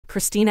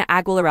Christina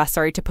Aguilera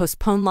sorry to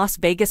postpone Las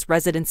Vegas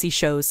residency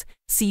shows.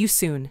 See you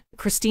soon.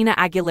 Christina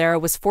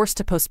Aguilera was forced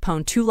to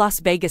postpone 2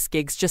 Las Vegas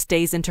gigs just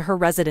days into her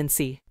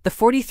residency. The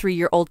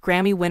 43-year-old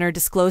Grammy winner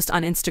disclosed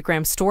on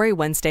Instagram story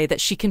Wednesday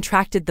that she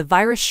contracted the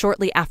virus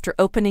shortly after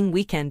opening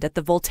weekend at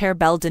the Voltaire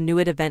Belle de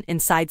Nuit event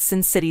inside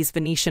Sin City's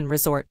Venetian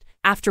resort.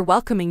 After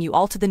welcoming you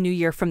all to the new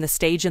year from the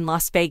stage in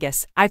Las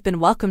Vegas, I've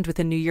been welcomed with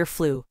a New Year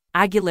flu.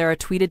 Aguilera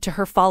tweeted to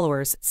her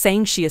followers,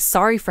 saying she is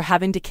sorry for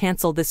having to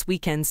cancel this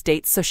weekend's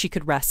dates so she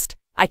could rest.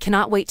 I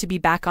cannot wait to be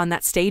back on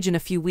that stage in a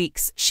few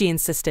weeks, she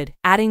insisted,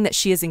 adding that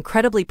she is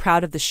incredibly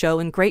proud of the show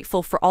and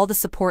grateful for all the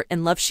support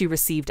and love she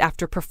received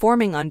after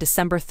performing on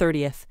December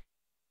 30th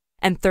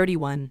and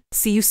 31.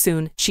 See you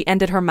soon, she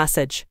ended her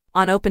message.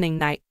 On opening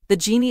night, the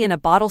Genie in a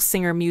Bottle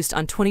singer mused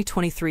on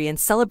 2023 and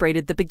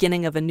celebrated the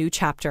beginning of a new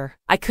chapter.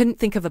 I couldn't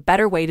think of a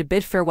better way to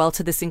bid farewell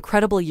to this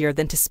incredible year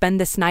than to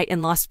spend this night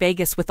in Las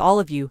Vegas with all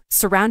of you,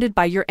 surrounded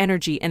by your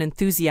energy and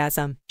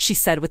enthusiasm, she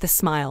said with a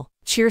smile.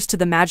 Cheers to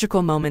the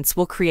magical moments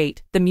we'll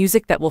create, the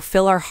music that will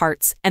fill our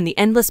hearts, and the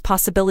endless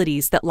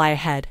possibilities that lie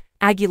ahead.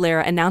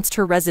 Aguilera announced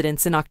her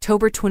residence in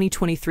October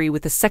 2023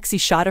 with a sexy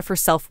shot of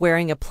herself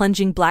wearing a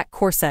plunging black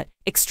corset,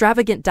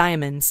 extravagant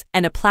diamonds,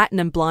 and a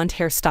platinum blonde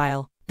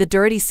hairstyle. The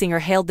Dirty singer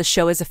hailed the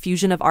show as a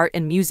fusion of art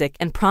and music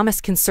and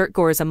promised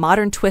concertgoers a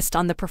modern twist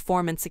on the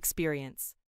performance experience.